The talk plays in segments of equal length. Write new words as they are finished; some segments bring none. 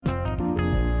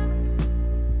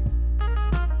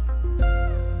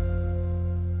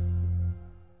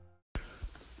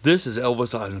This is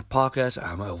Elvis Iverson Podcast.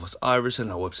 I'm Elvis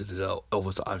Iverson. Our website is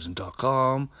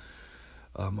elvisiverson.com.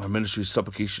 Our ministry is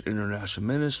Supplication International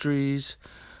Ministries.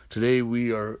 Today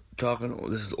we are talking,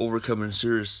 this is Overcoming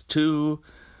Series 2,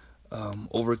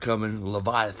 Overcoming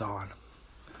Leviathan.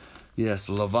 Yes,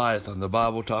 Leviathan. The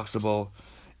Bible talks about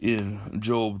in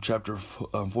Job chapter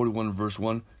 41 verse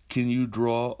 1, can you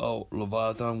draw out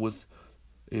Leviathan with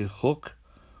a hook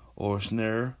or a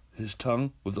snare, his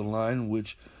tongue with a line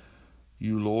which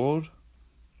you Lord?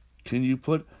 Can you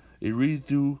put a reed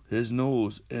through his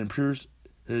nose and pierce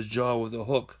his jaw with a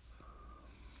hook?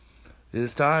 It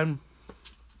is time.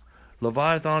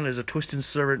 Leviathan is a twisting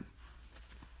serpent.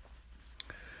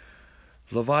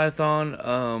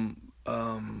 Leviathan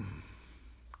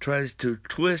tries to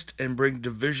twist and bring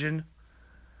division.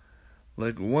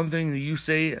 Like one thing that you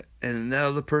say and that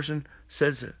other person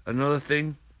says another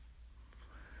thing.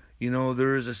 You know,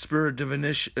 there is a spirit of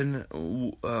divination,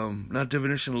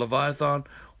 Leviathan,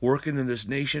 working in this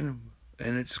nation,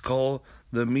 and it's called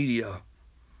the media.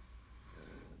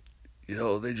 You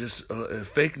know, they just,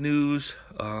 fake news,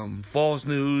 false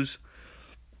news.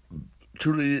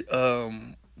 Truly,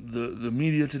 the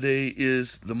media today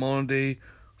is the modern day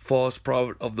false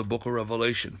prophet of the book of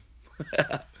Revelation.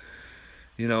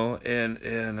 You know,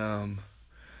 and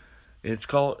it's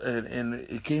called, and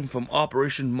it came from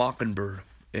Operation Mockingbird.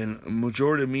 And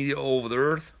majority of media all over the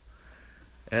earth.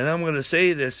 And I'm going to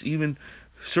say this, even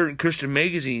certain Christian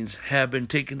magazines have been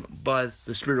taken by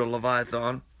the spirit of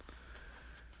Leviathan.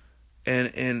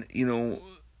 And you know,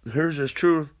 hers is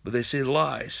truth, but they say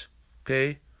lies.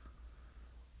 Okay?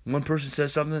 One person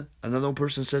says something, another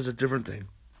person says a different thing.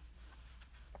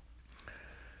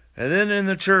 And then in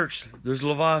the church, there's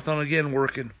Leviathan again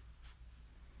working.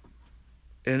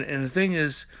 And the thing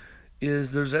is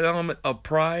there's an element of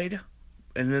pride.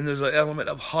 And then there's an element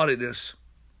of haughtiness.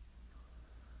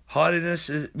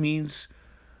 Haughtiness means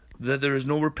that there is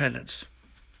no repentance.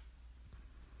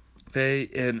 Okay,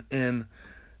 and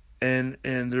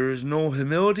there is no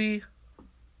humility.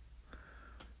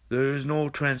 There is no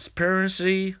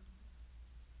transparency.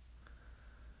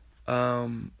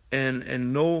 And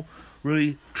no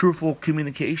really truthful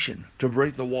communication to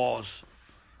break the walls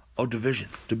of division,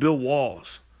 to build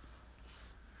walls.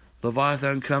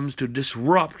 Leviathan comes to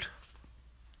disrupt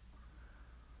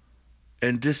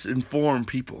and disinform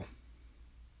people,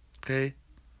 okay?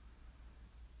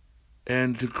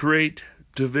 And to create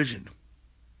division.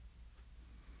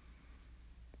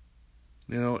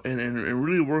 You know, and it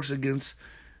really works against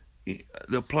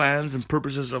the plans and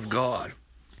purposes of God.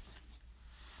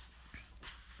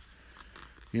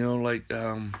 You know, like,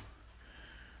 I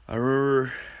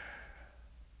remember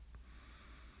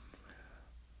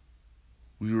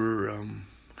we were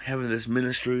having this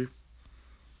ministry. There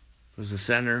was a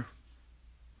center.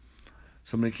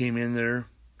 Somebody came in there.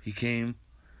 He came.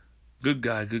 Good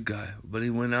guy. But he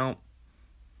went out.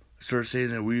 Started saying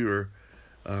that we were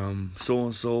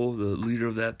so-and-so, the leader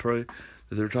of that prayer,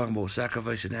 that they were talking about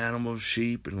sacrificing animals,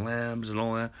 sheep and lambs and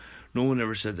all that. No one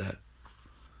ever said that.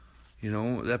 You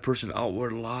know, that person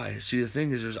outward lies. See, the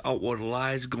thing is, there's outward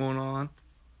lies going on.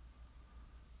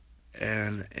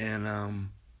 And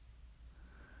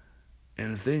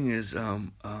the thing is,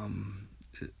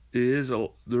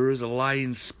 there is a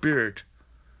lying spirit.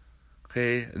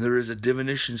 Okay, and there is a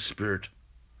divination spirit.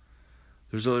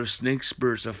 There's other snake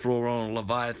spirits that flow around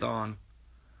Leviathan.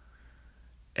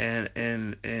 And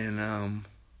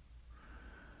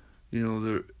you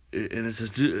know, it's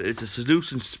a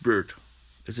seducing spirit.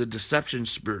 It's a deception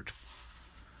spirit.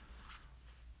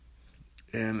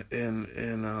 And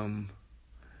it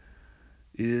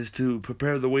is to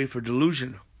prepare the way for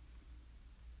delusion.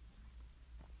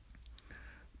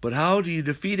 But how do you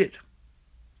defeat it?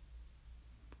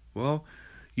 Well,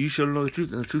 you shall know the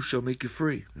truth, and the truth shall make you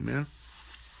free. Amen?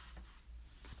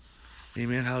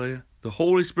 Amen, hallelujah. The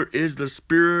Holy Spirit is the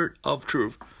Spirit of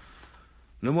truth.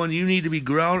 Number one, you need to be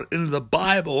grounded into the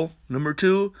Bible. Number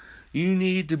two, you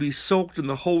need to be soaked in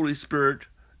the Holy Spirit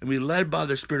and be led by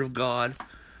the Spirit of God.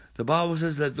 The Bible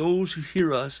says that those who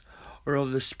hear us are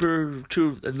of the Spirit of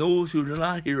truth, and those who do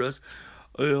not hear us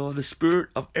are of the spirit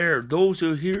of error. Those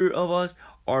who hear of us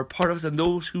are part of us, and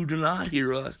those who do not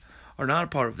hear us are not a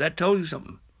part of it. That tells you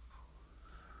something.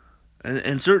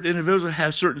 And certain individuals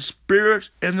have certain spirits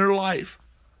in their life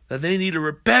that they need to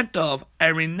repent of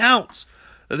and renounce,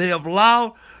 that they have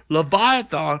allowed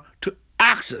Leviathan to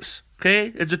access.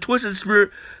 Okay? It's a twisted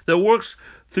spirit that works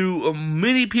through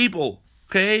many people.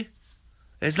 Okay?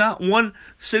 It's not one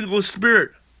single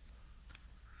spirit.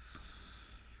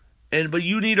 But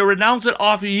you need to renounce it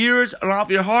off your ears and off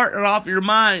your heart and off your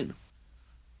mind.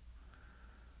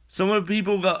 Some of the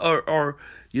people are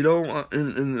You know,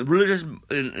 in the religious,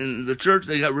 in the church,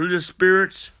 they got religious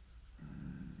spirits,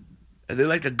 and they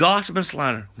like to gossip and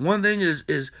slander. One thing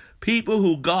is people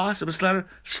who gossip and slander,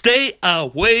 stay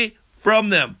away from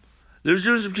them. There's a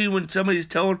difference between when somebody's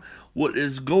telling what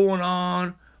is going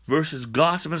on versus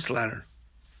gossip and slander.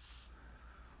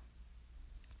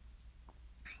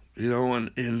 You know,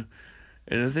 and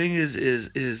the thing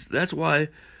is that's why,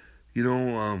 you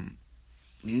know,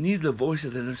 you need the voice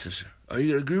of the intercessor. Are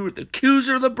you going to agree with the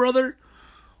accuser of the brother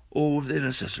or with the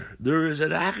intercessor? There is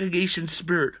an accusation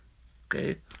spirit,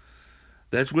 okay,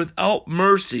 that's without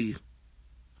mercy.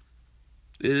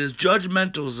 It is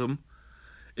judgmentalism.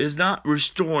 It is not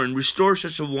restoring. Restore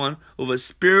such a one with a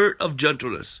spirit of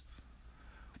gentleness.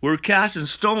 We're casting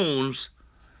stones,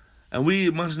 and we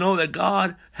must know that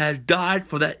God has died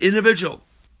for that individual.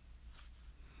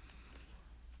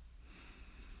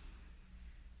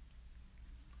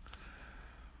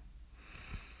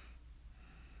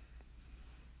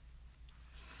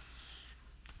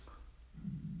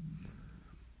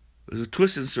 There's a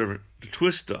twisting servant to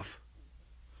twist stuff.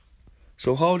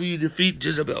 So how do you defeat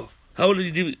Jezebel? How do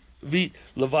you defeat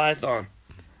Leviathan?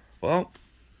 Well,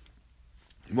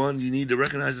 one, you need to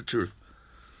recognize the truth.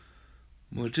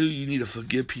 Number two, you need to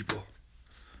forgive people.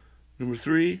 Number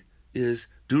three is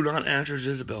do not answer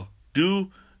Jezebel.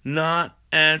 Do not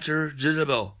answer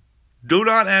Jezebel. Do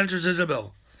not answer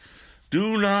Jezebel.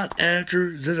 Do not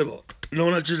answer Jezebel. No,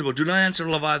 not Jezebel. Do not answer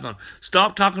Leviathan.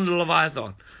 Stop talking to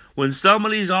Leviathan. When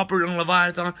somebody's operating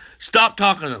Leviathan, stop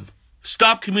talking to them.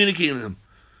 Stop communicating with them.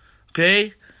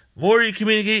 Okay? The more you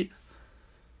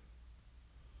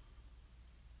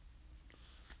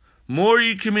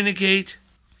communicate,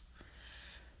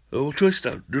 it will twist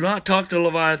them. Do not talk to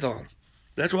Leviathan.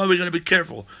 That's why we're going to be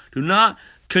careful. Do not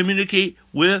communicate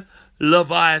with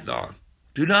Leviathan.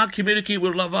 Do not communicate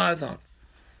with Leviathan.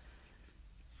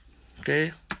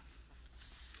 Okay?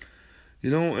 You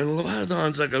know, and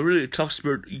Leviathan's like a really tough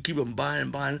spirit. You keep them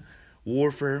buying,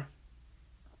 warfare.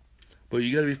 But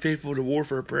you got to be faithful to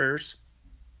warfare prayers.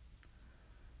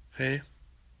 Okay?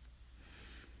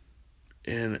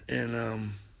 And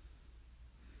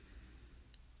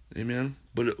amen.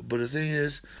 But the thing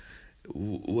is,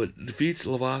 what defeats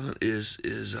Leviathan is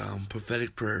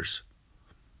prophetic prayers.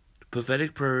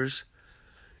 Prophetic prayers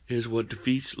is what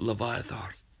defeats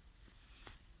Leviathan.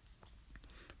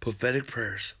 Prophetic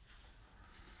prayers.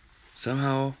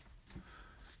 Somehow,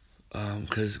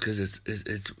 because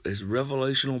it's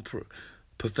revelational,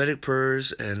 prophetic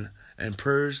prayers and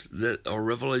prayers that are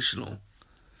revelational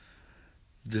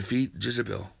defeat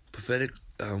Jezebel. Prophetic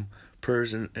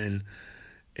prayers and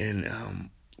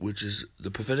which is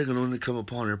the prophetic anointing come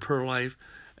upon her prayer life,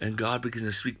 and God begins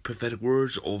to speak prophetic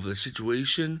words over the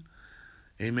situation.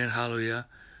 Amen. Hallelujah.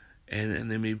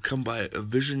 And they may come by a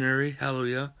visionary.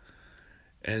 Hallelujah.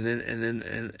 And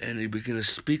then he begin to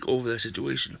speak over that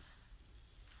situation.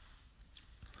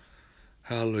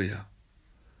 Hallelujah.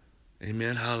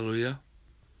 Amen. Hallelujah.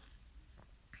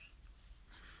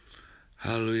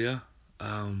 Hallelujah.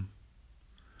 Amen.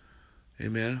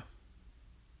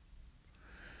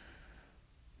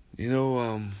 You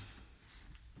know,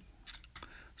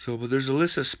 but there's a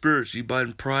list of spirits. You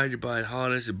bind pride, you bind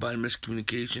hardness, you bind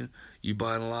miscommunication, you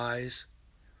bind lies.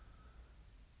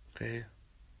 Okay?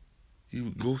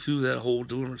 You go through that whole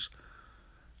deliverance.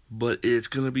 But it's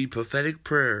going to be prophetic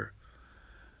prayer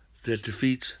that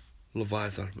defeats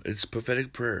Leviathan. It's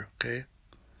prophetic prayer, okay?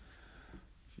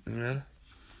 Amen?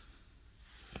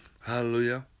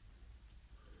 Hallelujah.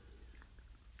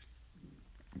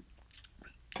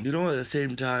 You know, at the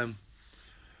same time,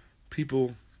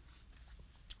 people,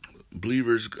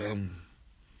 believers,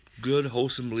 good,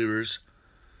 wholesome believers,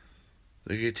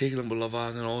 they get taken up with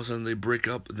Leviathan, and all of a sudden they break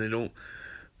up, and they're no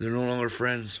longer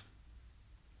friends.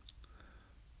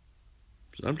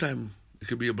 Sometimes it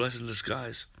could be a blessing in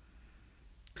disguise.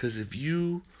 Because if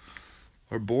you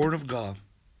are born of God,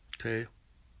 okay,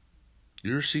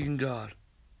 you're seeking God.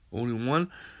 Only one,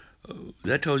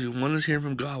 that tells you one is hearing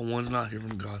from God, one's not hearing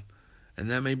from God. And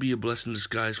that may be a blessing in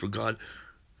disguise for God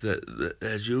that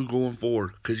as you're going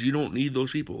forward. Because you don't need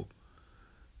those people.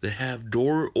 They have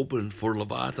door open for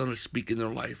Leviathan to speak in their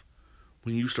life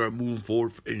when you start moving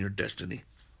forward in your destiny.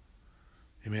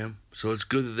 Amen. So it's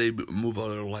good that they move out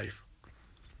of their life.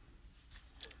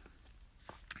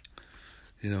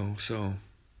 You know, so,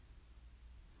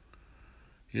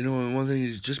 you know, and one thing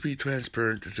is just be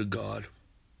transparent to God.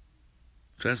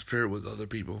 Transparent with other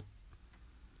people.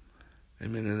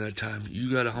 Amen. In that time,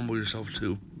 you got to humble yourself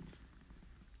too.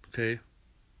 Okay?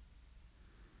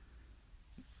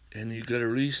 And you got to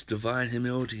release divine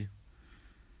humility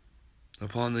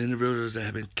upon the individuals that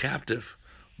have been captive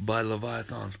by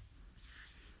Leviathan.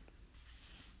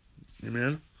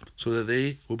 Amen. So that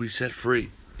they will be set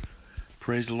free.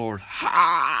 Praise the Lord.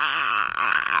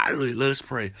 Hallelujah. Let us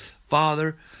pray.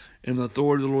 Father, in the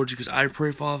authority of the Lord Jesus, I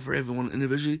pray, Father, for everyone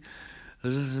individually,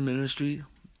 as in the ministry,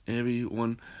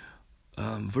 everyone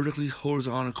vertically,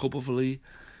 horizontally, corporately,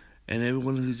 and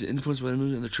everyone who's influenced by the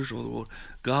movement in the church of the world.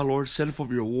 God, Lord, send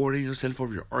forth your war angels, send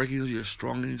forth your archangels, your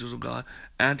strong angels of God,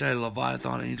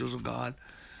 anti-Leviathan angels of God,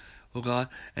 oh God,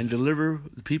 and deliver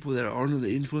the people that are under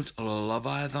the influence of the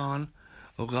Leviathan,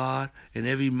 oh God, in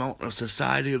every mountain of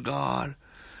society, oh God,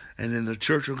 and in the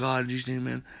church of God, in Jesus' name,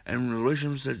 amen. And in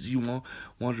relationships that you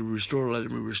want to restore, let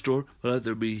them be restored, let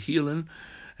there be healing,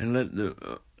 and let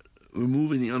the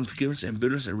removing the unforgiveness and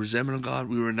bitterness and resentment of God.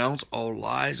 We renounce all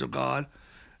lies of God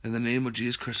in the name of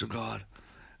Jesus Christ of God.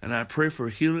 And I pray for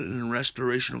healing and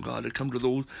restoration of God to come to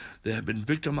those that have been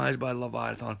victimized by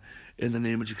Leviathan in the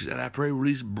name of Jesus. And I pray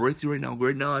release breakthrough right now.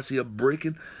 Right now I see a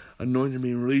breaking anointing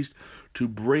being released to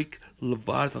break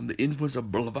Leviathan, the influence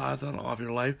of Leviathan off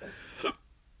your life.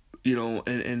 You know,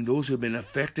 and those who have been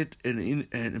affected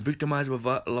and victimized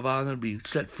by Leviathan be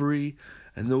set free.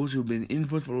 And those who have been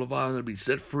influenced by Leviathan be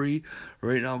set free.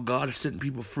 Right now, God is setting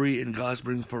people free, and God's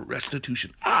bringing for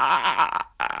restitution.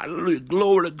 Hallelujah.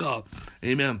 Glory to God.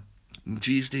 Amen. In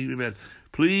Jesus' name, amen.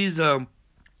 Please, this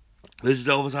is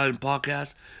Elvis Eisen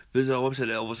Podcast. Visit our website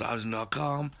at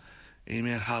elviseisen.com.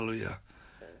 Amen. Hallelujah.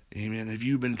 Amen. If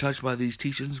you've been touched by these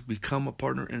teachings, become a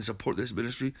partner and support this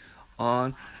ministry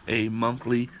on a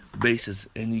monthly basis.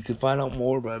 And you can find out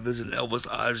more by visiting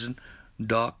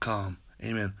elviseisen.com.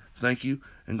 Amen. Thank you,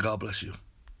 and God bless you.